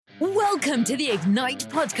Welcome to the Ignite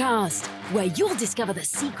podcast, where you'll discover the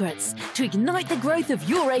secrets to ignite the growth of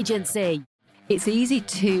your agency. It's easy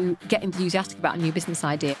to get enthusiastic about a new business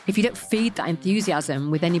idea. If you don't feed that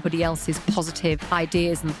enthusiasm with anybody else's positive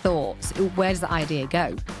ideas and thoughts, where does that idea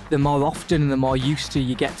go? The more often and the more used to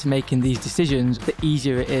you get to making these decisions, the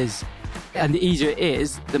easier it is. And the easier it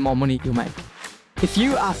is, the more money you'll make. If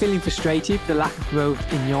you are feeling frustrated with the lack of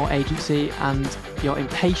growth in your agency and you're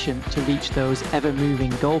impatient to reach those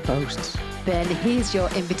ever-moving goalposts, then here's your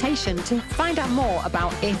invitation to find out more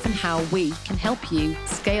about if and how we can help you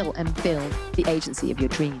scale and build the agency of your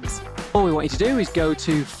dreams. all we want you to do is go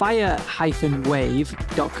to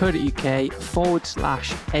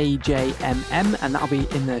fire-wave.co.uk/AJMM, and that'll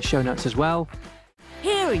be in the show notes as well.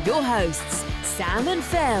 Here are your hosts, Sam and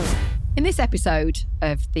Phil. In this episode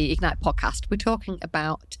of the Ignite podcast, we're talking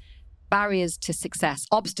about barriers to success,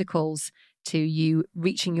 obstacles to you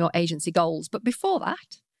reaching your agency goals. But before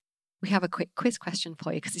that, we have a quick quiz question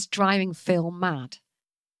for you because it's driving Phil mad.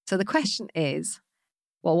 So the question is,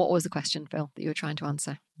 well, what was the question, Phil, that you were trying to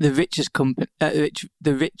answer? The richest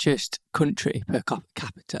country per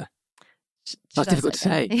capita. That's difficult to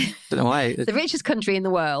say. Don't know why. The richest country in the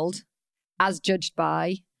world, as judged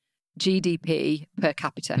by GDP per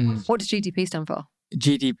capita. What does GDP stand for?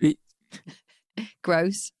 GDP.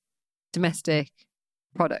 Gross domestic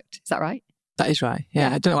product. Is that right? That is right.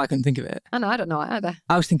 Yeah, I don't know why I couldn't think of it. I know, I don't know either.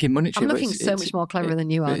 I was thinking monetary. I'm looking so much more clever than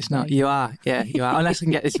you are. But it's not. You are. Yeah, you are. Unless I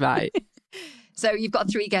can get this right. So you've got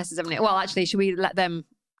 3 guesses, haven't you? Well, actually, should we let them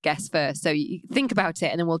guess first? So you think about it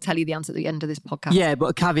and then we'll tell you the answer at the end of this podcast. Yeah, but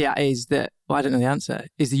a caveat is that, well, I don't know the answer,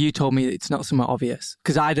 is that you told me that it's not somewhat obvious.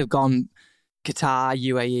 Because I'd have gone Qatar,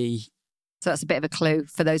 UAE. So that's a bit of a clue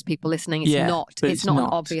for those people listening. It's not an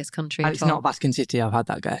obvious country and it's not Vatican City. I've had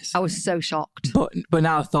that guess. I was so shocked. But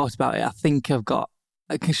now I've thought about it, I think I've got...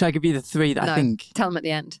 Should I give you the 3 that I think? Tell them at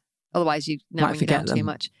the end. Otherwise, you narrowing it down too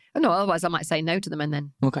much. Oh, no, otherwise I might say no to them and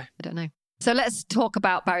then... Okay. I don't know. So let's talk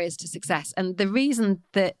about barriers to success. And the reason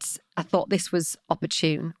that I thought this was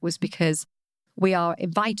opportune was because we are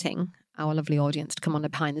inviting our lovely audience to come on a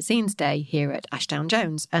behind the scenes day here at Ashdown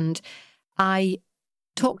Jones. And I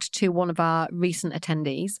talked to one of our recent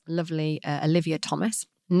attendees, lovely Olivia Thomas,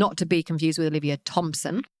 not to be confused with Olivia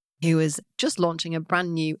Thompson, who is just launching a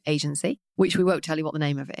brand new agency, which we won't tell you what the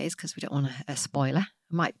name of it is because we don't want a spoiler. I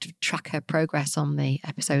might track her progress on the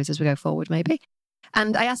episodes as we go forward, maybe.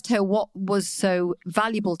 And I asked her what was so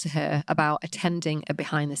valuable to her about attending a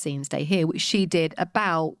behind the scenes day here, which she did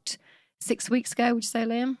about 6 weeks ago, would you say,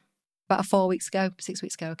 Liam? About 4 weeks ago, 6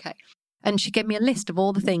 weeks ago, okay. And she gave me a list of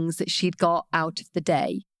all the things that she'd got out of the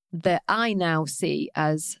day that I now see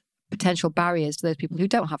as potential barriers to those people who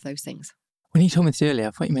don't have those things. When you told me this earlier,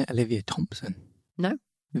 I thought you meant Olivia Thompson. No.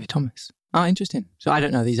 Olivia Thomas. Oh, interesting. So I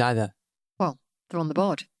don't know these either. Well, they're on the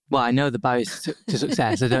board. Well, I know the barriers to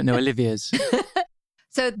success. I don't know Olivia's.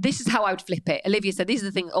 So this is how I would flip it. Olivia said these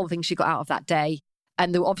are all the things she got out of that day.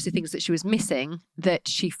 And there were obviously things that she was missing that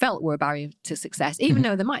she felt were a barrier to success, even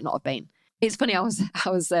though there might not have been. It's funny, I was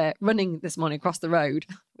running this morning across the road,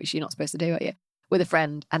 which you're not supposed to do, are you? With a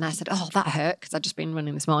friend. And I said, oh, that hurt, because I'd just been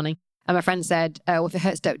running this morning. And my friend said, well, if it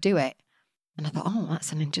hurts, don't do it. And I thought, oh,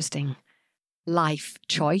 that's an interesting life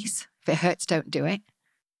choice. If it hurts, don't do it.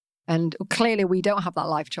 And clearly we don't have that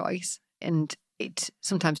life choice. And it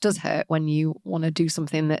sometimes does hurt when you want to do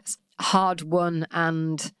something that's hard won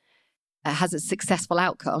and has a successful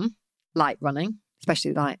outcome, like running,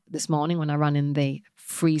 especially like this morning when I ran in the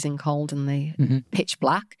freezing cold and the pitch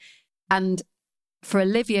black. And for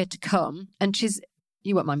Olivia to come, and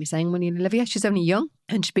you won't mind me saying, when Olivia, she's only young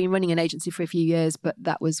and she's been running an agency for a few years, but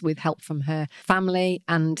that was with help from her family.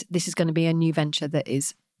 And this is going to be a new venture that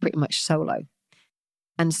is pretty much solo.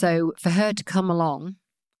 And so for her to come along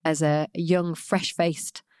as a young,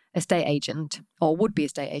 fresh-faced estate agent or would-be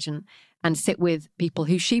estate agent and sit with people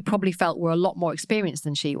who she probably felt were a lot more experienced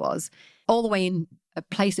than she was, all the way in a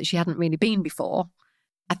place that she hadn't really been before,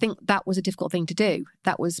 I think that was a difficult thing to do.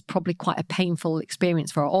 That was probably quite a painful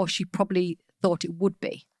experience for her, or she probably thought it would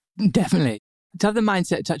be. Definitely. To have the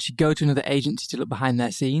mindset to actually go to another agency to look behind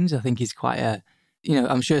their scenes, I think is quite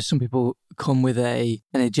I'm sure some people come with an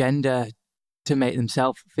agenda to make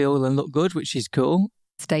themselves feel and look good, which is cool.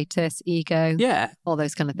 Status, ego, all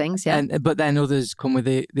those kind of things, But then others come with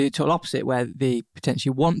the total opposite, where they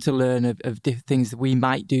potentially want to learn of things that we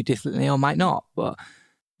might do differently or might not.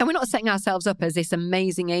 And we're not setting ourselves up as this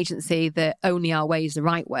amazing agency that only our way is the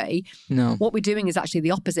right way. No. What we're doing is actually the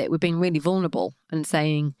opposite. We're being really vulnerable and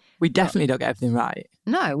saying... We definitely don't get everything right.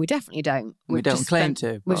 No, we definitely don't. We don't claim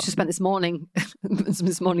to. We've just spent this morning's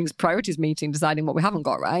priorities meeting deciding what we haven't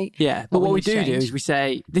got right. Yeah, but what we do is we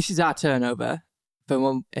say, this is our turnover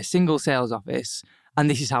from a single sales office, and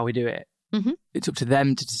this is how we do it. Mm-hmm. It's up to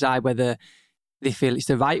them to decide whether they feel it's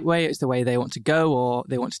the right way, it's the way they want to go, or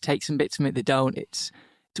they want to take some bits from it, they don't. It's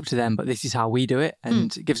up to them, but this is how we do it,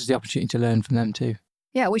 and it gives us the opportunity to learn from them too.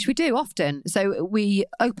 Yeah, which we do often. So we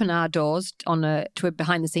open our doors to a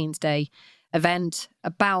behind-the-scenes day event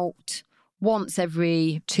about once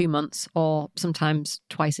every 2 months, or sometimes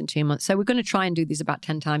twice in 2 months. So we're going to try and do these about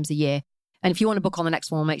 10 times a year. And if you want to book on the next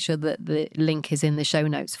one, we'll make sure that the link is in the show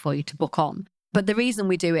notes for you to book on. But the reason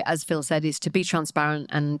we do it, as Phil said, is to be transparent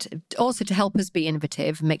and also to help us be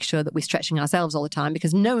innovative, make sure that we're stretching ourselves all the time,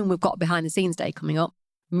 because knowing we've got behind the scenes day coming up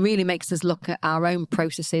really makes us look at our own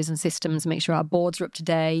processes and systems, make sure our boards are up to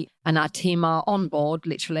date and our team are on board,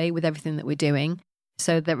 literally, with everything that we're doing,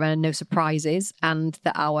 so there are no surprises, and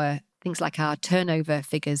that our things like our turnover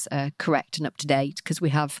figures are correct and up to date, because we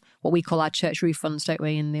have what we call our church refunds, don't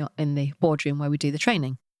we, in the boardroom where we do the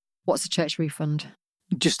training. What's a church refund?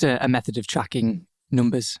 Just a method of tracking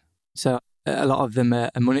numbers. So a lot of them are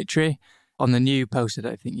monetary. On the new post, I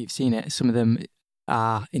don't think you've seen it, some of them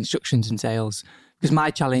are instructions and sales. Because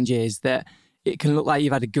my challenge is that it can look like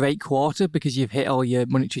you've had a great quarter because you've hit all your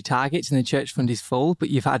monetary targets and the church fund is full, but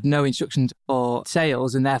you've had no instructions or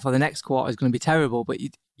sales, and therefore the next quarter is going to be terrible, but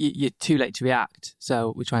you're too late to react.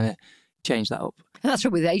 So we're trying to change that up. And that's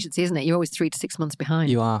trouble with the agency, isn't it? You're always 3 to 6 months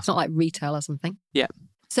behind. You are. It's not like retail or something. Yeah.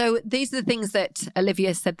 So these are the things that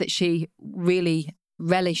Olivia said that she really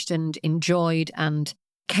relished and enjoyed, and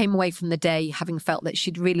came away from the day having felt that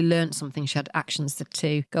she'd really learned something. She had actions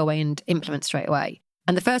to go away and implement straight away.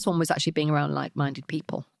 And the first one was actually being around like-minded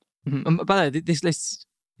people. Mm-hmm. And by the way, this list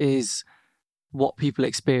is what people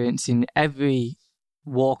experience in every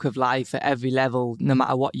walk of life, at every level, no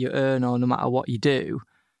matter what you earn or no matter what you do.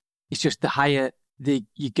 It's just the higher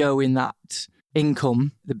you go in that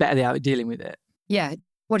income, the better they are at dealing with it. Yeah.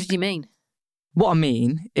 What did you mean? What I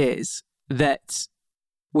mean is that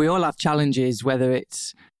we all have challenges, whether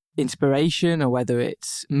it's inspiration or whether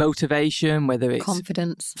it's motivation, whether it's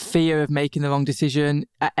confidence, fear of making the wrong decision.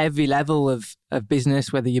 At every level of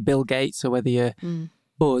business, whether you're Bill Gates or whether you're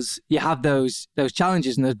Buzz, you have those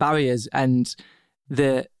challenges and those barriers. And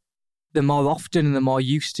the more often and the more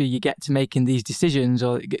used to you get to making these decisions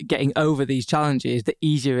or getting over these challenges, the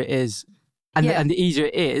easier it is. And, and the easier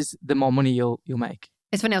it is, the more money you'll make.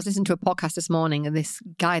 It's funny, I was listening to a podcast this morning, and this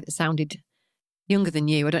guy that sounded younger than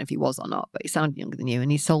you, I don't know if he was or not, but he sounded younger than you,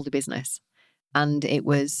 and he sold a business. And it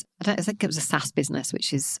was, I think it was a SaaS business,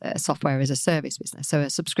 which is a software as a service business, so a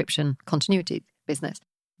subscription continuity business.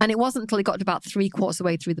 And it wasn't until he got to about 3/4 of the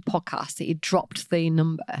way through the podcast that he dropped the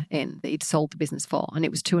number in that he'd sold the business for, and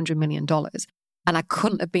it was $200 million. And I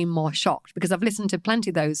couldn't have been more shocked, because I've listened to plenty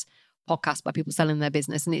of those podcasts by people selling their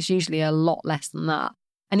business, and it's usually a lot less than that.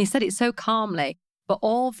 And he said it so calmly, but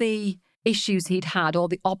all the issues he'd had, all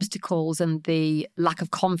the obstacles and the lack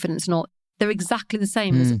of confidence and all, they're exactly the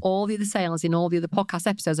same as all the other sales in all the other podcast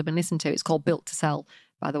episodes I've been listening to. It's called Built to Sell,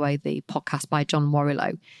 by the way, the podcast by John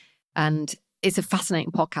Warrillow. And it's a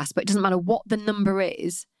fascinating podcast, but it doesn't matter what the number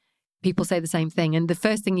is, people say the same thing. And the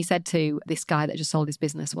first thing he said to this guy that just sold his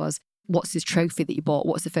business was, what's his trophy that you bought?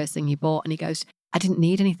 What's the first thing you bought? And he goes, I didn't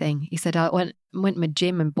need anything. He said, I went to my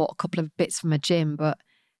gym and bought a couple of bits from my gym, but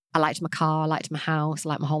I liked my car, I liked my house, I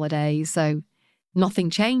liked my holidays. So nothing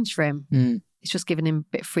changed for him. It's just given him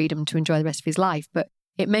a bit of freedom to enjoy the rest of his life. But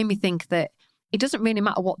it made me think that it doesn't really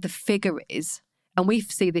matter what the figure is. And we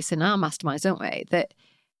see this in our masterminds, don't we? That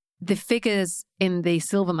the figures in the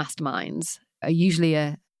silver masterminds are usually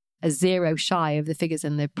a zero shy of the figures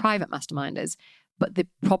in the private masterminders. But the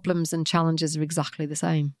problems and challenges are exactly the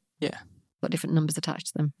same. Yeah. Got different numbers attached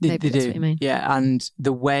to them. They that's do. What you mean. Yeah. And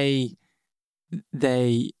the way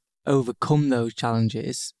they overcome those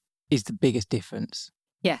challenges is the biggest difference.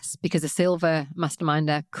 Yes, because a silver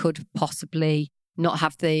masterminder could possibly not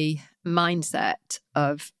have the mindset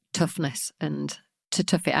of toughness and to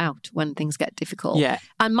tough it out when things get difficult. Yeah.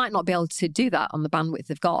 And might not be able to do that on the bandwidth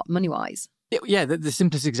they've got money-wise. Yeah, the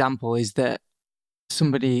simplest example is that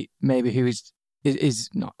somebody maybe who is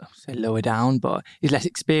not, say, lower down, but is less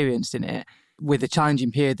experienced in it, with a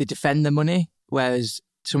challenging period, they defend the money, whereas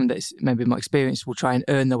someone that's maybe more experienced will try and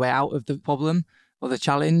earn their way out of the problem or the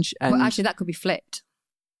challenge. And well, actually, that could be flipped,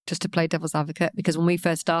 just to play devil's advocate, because when we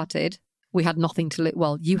first started, we had nothing to lose.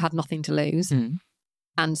 Well, you had nothing to lose.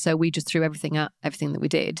 And so we just threw everything at everything that we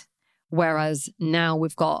did. Whereas now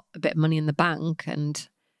we've got a bit of money in the bank and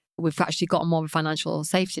we've actually got more of a financial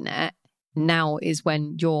safety net. Now is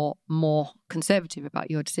when you're more conservative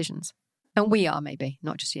about your decisions. And we are, maybe,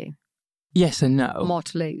 not just you. Yes and no. More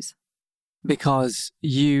to lose. Because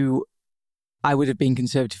I would have been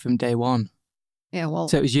conservative from day one. Yeah, well.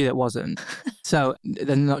 So it was you that wasn't. So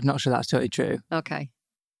then not sure that's totally true. Okay.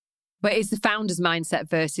 But it's the founder's mindset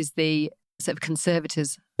versus the sort of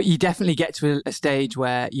conservators. But you definitely get to a stage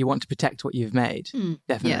where you want to protect what you've made.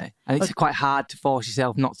 Definitely. Yeah. And it's quite hard to force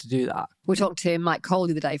yourself not to do that. We talked to Mike Cole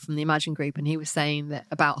the other day from the Imagine Group, and he was saying that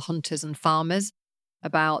about hunters and farmers,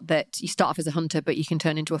 about that you start off as a hunter, but you can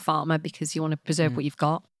turn into a farmer because you want to preserve what you've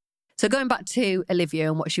got. So going back to Olivia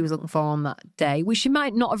and what she was looking for on that day, which she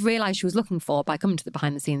might not have realised she was looking for by coming to the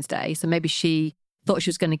behind the scenes day. So maybe she thought she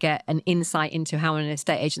was going to get an insight into how an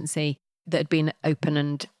estate agency that had been open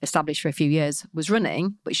and established for a few years was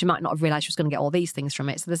running, but she might not have realised she was going to get all these things from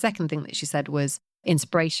it. So the second thing that she said was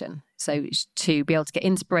inspiration. So to be able to get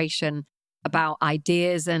inspiration about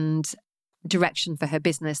ideas and direction for her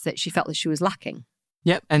business that she felt that she was lacking.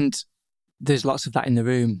 Yep. And there's lots of that in the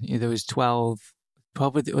room. There was 12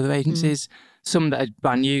 with the other agencies, some that are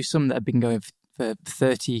brand new, some that have been going for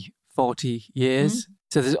 30, 40 years.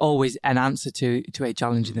 So there's always an answer to a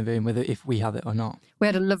challenge in the room, whether if we have it or not. We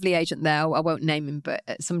had a lovely agent there. I won't name him, but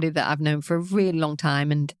somebody that I've known for a really long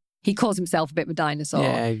time, and he calls himself a bit of a dinosaur.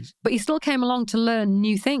 Yeah. But he still came along to learn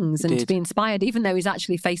new things and to be inspired, even though he's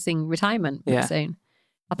actually facing retirement soon.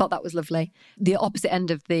 I thought that was lovely. The opposite end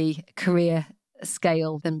of the career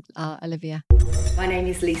scale than Olivia. My name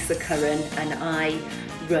is Lisa Curran and I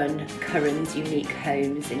run Curran's Unique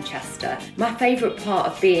Homes in Chester. My favourite part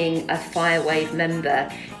of being a Firewave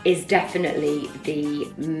member is definitely the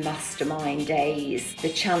mastermind days. The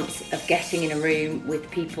chance of getting in a room with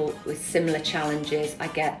people with similar challenges, I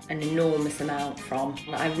get an enormous amount from.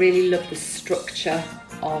 I really love the structure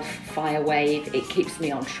of Firewave. It keeps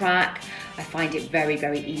me on track. I find it very,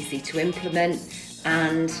 very easy to implement.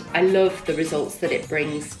 And I love the results that it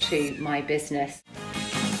brings to my business.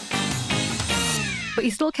 But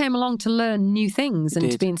he still came along to learn new things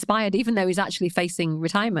and to be inspired, even though he's actually facing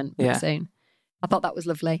retirement soon. I thought that was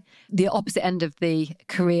lovely. The opposite end of the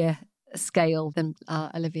career scale than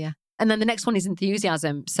Olivia. And then the next one is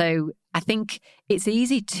enthusiasm. So I think it's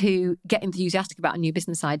easy to get enthusiastic about a new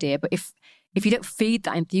business idea, but if you don't feed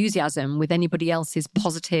that enthusiasm with anybody else's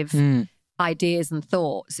positive ideas and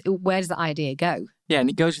thoughts, where does that idea go? Yeah, and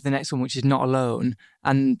it goes with the next one, which is not alone.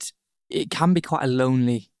 And it can be quite a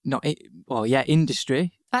lonely,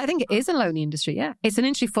 industry. I think it is a lonely industry, yeah. It's an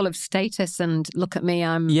industry full of status and look at me,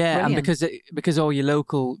 I'm brilliant. And because all your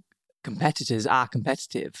local competitors are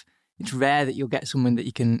competitive, it's rare that you'll get someone that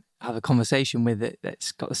you can have a conversation with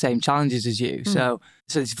that's got the same challenges as you. So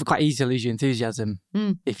it's quite easy to lose your enthusiasm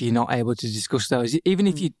if you're not able to discuss those. Even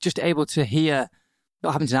if you're just able to hear.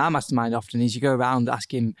 What happens in our mastermind often is you go around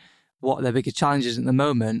asking what their biggest challenges at the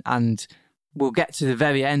moment, and we'll get to the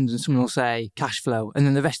very end and someone will say cash flow, and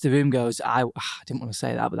then the rest of the room goes, I didn't want to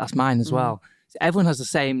say that, but that's mine as well. So everyone has the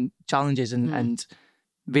same challenges, and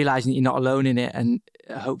realising that you're not alone in it, and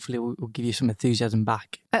hopefully will give you some enthusiasm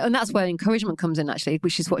back. And that's where encouragement comes in, actually,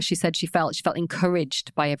 which is what she said she felt. She felt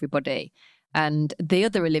encouraged by everybody. And the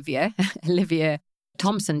other Olivia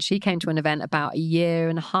Thompson, she came to an event about a year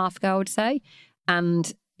and a half ago, I would say.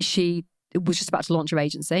 And she was just about to launch her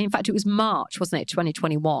agency. In fact, it was March, wasn't it,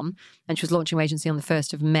 2021. And she was launching her agency on the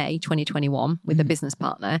 1st of May, 2021 with a business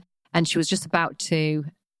partner. And she was just about to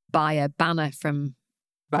buy a banner from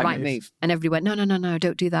Rightmove. And everybody went, no,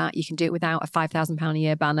 don't do that. You can do it without a £5,000 a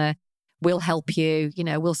year banner. We'll help you,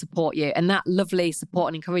 we'll support you. And that lovely support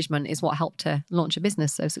and encouragement is what helped her launch a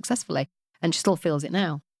business so successfully. And she still feels it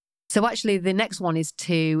now. So actually the next one is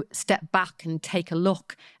to step back and take a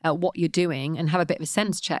look at what you're doing and have a bit of a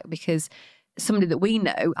sense check, because somebody that we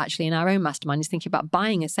know actually in our own mastermind is thinking about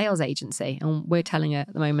buying a sales agency, and we're telling her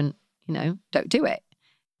at the moment, don't do it.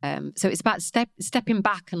 So it's about stepping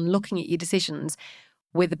back and looking at your decisions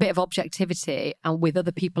with a bit of objectivity and with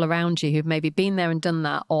other people around you who've maybe been there and done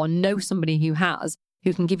that, or know somebody who has,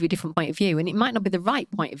 who can give you a different point of view. And it might not be the right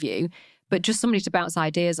point of view, but just somebody to bounce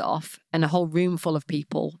ideas off, and a whole room full of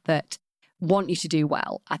people that want you to do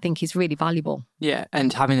well, I think is really valuable. Yeah,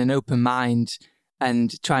 and having an open mind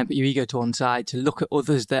and try and put your ego to one side to look at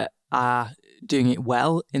others that are doing it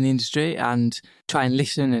well in the industry and try and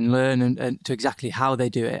listen and learn and to exactly how they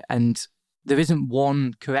do it. And there isn't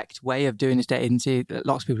one correct way of doing a estate agency.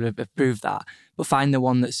 Lots of people have proved that. But find the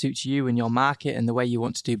one that suits you and your market and the way you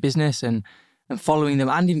want to do business, and following them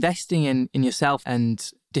and investing in yourself and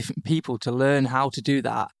different people to learn how to do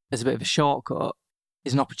that as a bit of a shortcut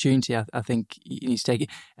is an opportunity I think you need to take it.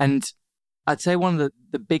 And I'd say one of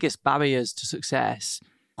the biggest barriers to success,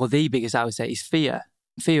 or the biggest I would say, is fear.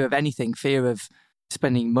 Fear of anything, fear of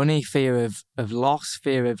spending money, fear of loss,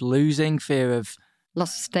 fear of losing, fear of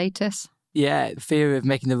loss of status. Yeah, fear of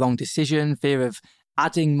making the wrong decision, fear of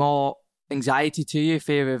adding more anxiety to you,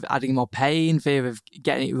 fear of adding more pain, fear of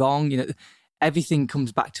getting it wrong. Everything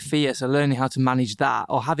comes back to fear. So learning how to manage that,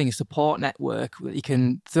 or having a support network that you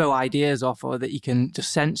can throw ideas off, or that you can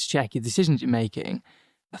just sense check your decisions you're making,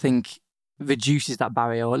 I think reduces that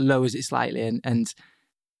barrier or lowers it slightly. And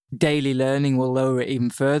daily learning will lower it even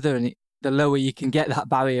further. And the lower you can get that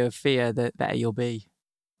barrier of fear, the better you'll be.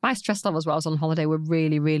 My stress levels while I was on holiday were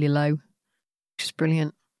really, really low, which is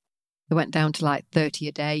brilliant. They went down to like 30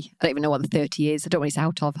 a day. I don't even know what the 30 is. I don't know what it's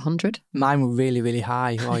out of, 100. Mine were really, really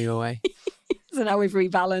high while you were away. So now we've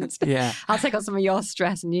rebalanced. Yeah. I'll take on some of your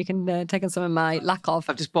stress and you can take on some of my lack of.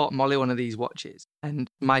 I've just bought Molly one of these watches and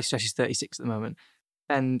my stress is 36 at the moment.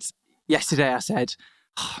 And yesterday I said,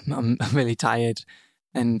 I'm really tired.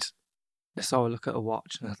 And I saw her look at a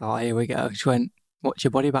watch and I thought, here we go. She went, what's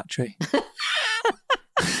your body battery?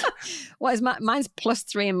 What is mine's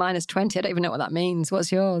 +3 and -20. I don't even know what that means.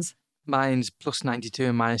 What's yours? Mine's +92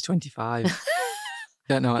 and -25.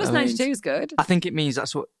 Don't know what that means. +92 is good. I think it means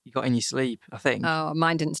that's what you got in your sleep, I think. Oh,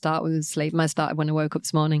 mine didn't start with sleep. Mine started when I woke up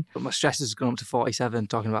this morning. But my stress has gone up to 47,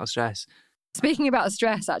 talking about stress. Speaking about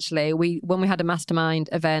stress, actually, when we had a mastermind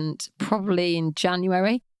event, probably in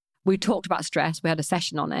January, we talked about stress. We had a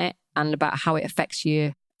session on it and about how it affects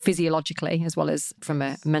you physiologically as well as from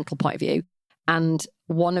a mental point of view. And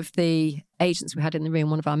one of the agents we had in the room,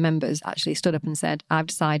 one of our members, actually stood up and said, I've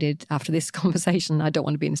decided after this conversation, I don't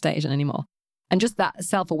want to be an estate agent anymore. And just that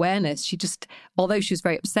self-awareness, she just, although she was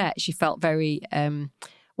very upset, she felt very,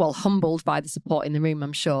 humbled by the support in the room,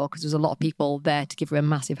 I'm sure, because there was a lot of people there to give her a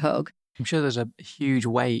massive hug. I'm sure there's a huge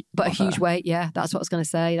weight. But a huge weight, yeah. That's what I was going to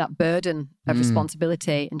say, that burden of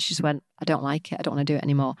responsibility. And she just went, I don't like it. I don't want to do it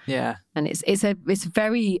anymore. Yeah. And it's a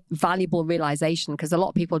very valuable realization, because a lot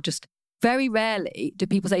of people just, very rarely do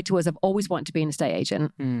people say to us, I've always wanted to be an estate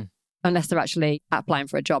agent, unless they're actually applying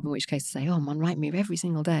for a job, in which case they say, oh, I'm on Rightmove every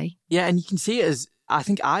single day. Yeah, and you can see it as, I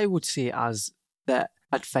think I would see it as that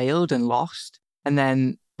I'd failed and lost. And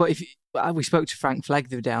then, but we spoke to Frank Flegg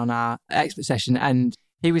the other day on our expert session, and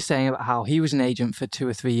he was saying about how he was an agent for 2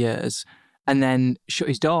 or 3 years and then shut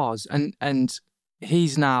his doors. And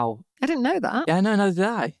he's now... I didn't know that. Yeah, no, neither did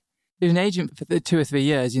I. He was an agent for 2 or 3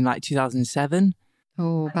 years in like 2007.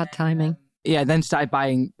 Oh, bad timing. Yeah, then started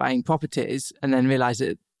buying properties and then realised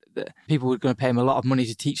that people were going to pay him a lot of money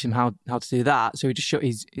to teach him how to do that. So he just shut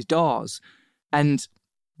his doors. And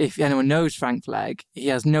if anyone knows Frank Flegg, he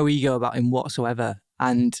has no ego about him whatsoever.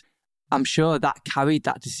 And I'm sure that carried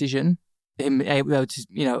that decision, him able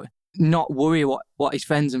to, not worry what his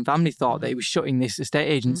friends and family thought, that he was shutting this estate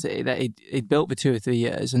agency that he'd built for 2 or 3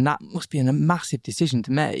 years. And that must be a massive decision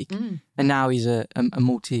to make. And now he's a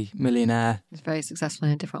multi-millionaire. He's very successful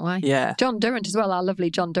in a different way. Yeah. John Durrant as well, our lovely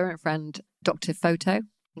John Durrant friend, Dr. Photo.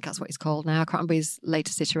 I think that's what he's called now. I can't remember his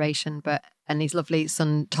latest iteration, and his lovely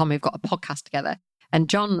son, Tom, have got a podcast together. And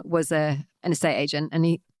John was an estate agent,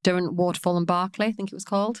 and Durrant, Waterfall and Barclay, I think it was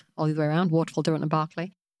called, all the way around, Waterfall, Durrant and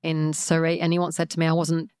Barclay, in Surrey. And he once said to me, I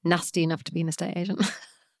wasn't nasty enough to be an estate agent.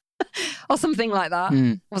 Or something like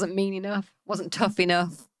that. Wasn't mean enough, wasn't tough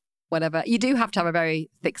enough, whatever. You do have to have a very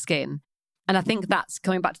thick skin. And I think that's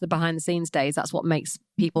coming back to the behind the scenes days. That's what makes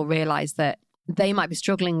people realise that they might be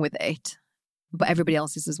struggling with it, but everybody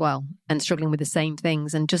else is as well, and struggling with the same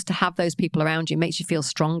things. And just to have those people around you makes you feel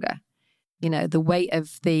stronger. The weight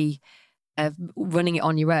of running it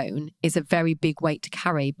on your own is a very big weight to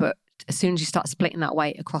carry. But as soon as you start splitting that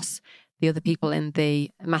weight across the other people in the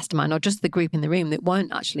mastermind, or just the group in the room that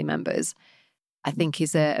weren't actually members, I think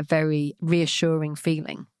is a very reassuring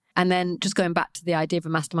feeling. And then just going back to the idea of a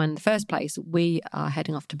mastermind in the first place, we are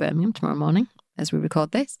heading off to Birmingham tomorrow morning as we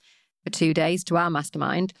record this for 2 days to our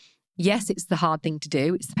mastermind. Yes, it's the hard thing to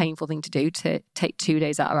do. It's the painful thing to do, to take 2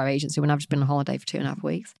 days out of our agency when I've just been on holiday for 2.5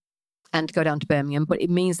 weeks and to go down to Birmingham. But it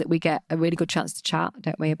means that we get a really good chance to chat,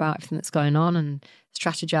 don't we, about everything that's going on and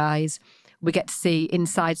strategize. We get to see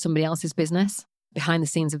inside somebody else's business, behind the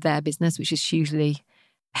scenes of their business, which is hugely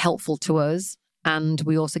helpful to us. And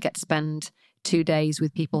we also get to spend 2 days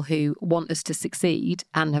with people who want us to succeed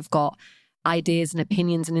and have got ideas and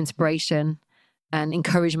opinions and inspiration and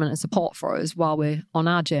encouragement and support for us while we're on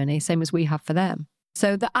our journey, same as we have for them.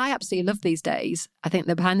 So I absolutely love these days. I think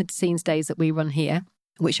the behind the scenes days that we run here,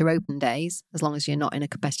 which are open days, as long as you're not in a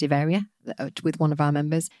competitive area with one of our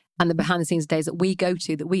members, and the behind the scenes days that we go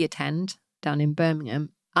to, that we attend down in Birmingham,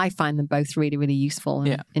 I find them both really, really useful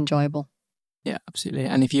and enjoyable. Yeah, absolutely.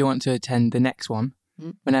 And if you want to attend the next one,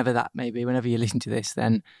 whenever that may be, whenever you listen to this,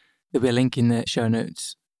 then there'll be a link in the show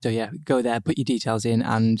notes. So yeah, go there, put your details in,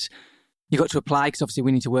 and you've got to apply, because obviously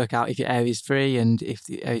we need to work out if your area is free and if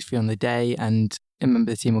the area is free on the day, and a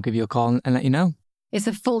member of the team will give you a call and let you know. It's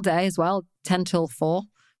a full day as well, 10 till 4,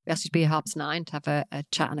 We ask you to be here 9:30 to have a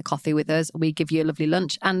chat and a coffee with us. We give you a lovely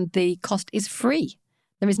lunch, and the cost is free.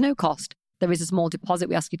 There is no cost. There is a small deposit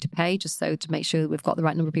we ask you to pay just so to make sure we've got the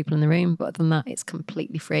right number of people in the room. But other than that, it's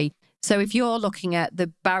completely free. So if you're looking at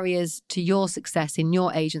the barriers to your success in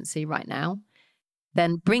your agency right now,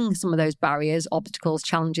 then bring some of those barriers, obstacles,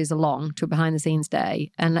 challenges along to a behind the scenes day.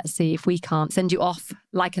 And let's see if we can't send you off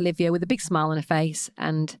like Olivia with a big smile on her face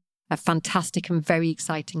and a fantastic and very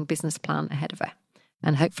exciting business plan ahead of her.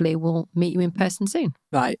 And hopefully we'll meet you in person soon.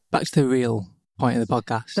 Right, back to the real point of the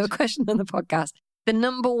podcast. The question on the podcast. The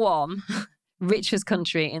number one richest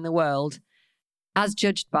country in the world, as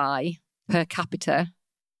judged by per capita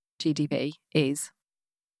GDP, is?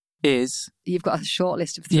 You've got a short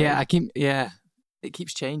list of 3. It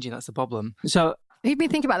keeps changing. That's the problem. So you've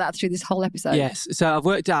been thinking about that through this whole episode. Yes. So I've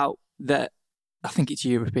worked out that I think it's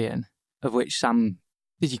European, of which Sam...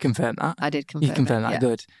 Did you confirm that? I did confirm. You confirmed that,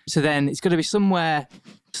 good. So then it's going to be somewhere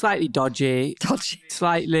slightly dodgy.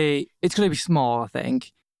 Slightly... It's going to be small, I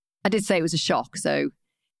think. I did say it was a shock, so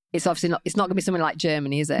it's obviously not. It's not going to be something like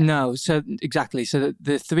Germany, is it? No, so exactly. So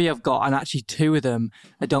the 3 I've got, and actually 2 of them,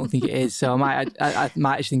 I don't think it is. So I might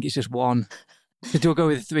actually think it's just 1. So do I go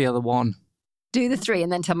with the 3 or the 1? Do the 3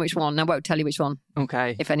 and then tell me which one. I won't tell you which one.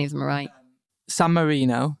 Okay. If any of them are right. San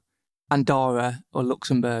Marino, Andorra, or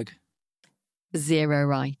Luxembourg? 0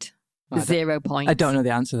 right. 0 points. I don't know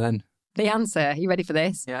the answer then. The answer. Are you ready for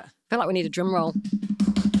this? Yeah. I feel like we need a drum roll.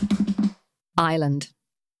 Ireland.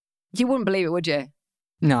 You wouldn't believe it, would you?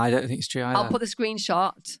 No, I don't think it's true either. I'll put the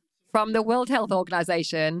screenshot from the World Health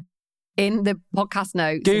Organization in the podcast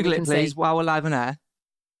notes. Google it, please, while we're live on air.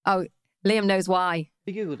 Oh, Liam knows why.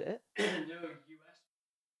 You Googled it?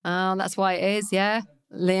 Oh, that's why it is, yeah.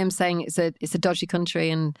 Liam's saying it's a dodgy country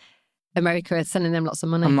and America is sending them lots of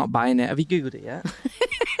money. I'm not buying it. Have you Googled it yet?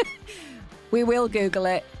 We will Google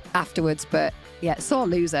it afterwards, but yeah, sore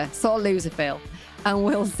loser, Phil. And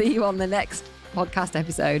we'll see you on the next podcast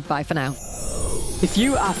episode. Bye for now. If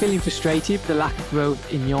you are feeling frustrated with the lack of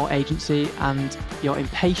growth in your agency and you're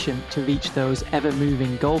impatient to reach those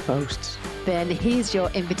ever-moving goalposts, then here's your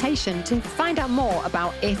invitation to find out more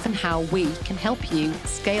about if and how we can help you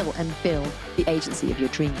scale and build the agency of your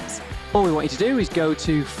dreams. all we want you to do is go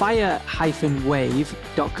to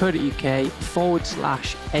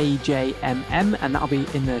fire-wave.co.uk/AJMM, and that'll be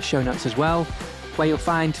in the show notes as well, where you'll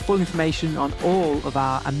find full information on all of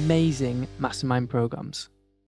our amazing mastermind programs.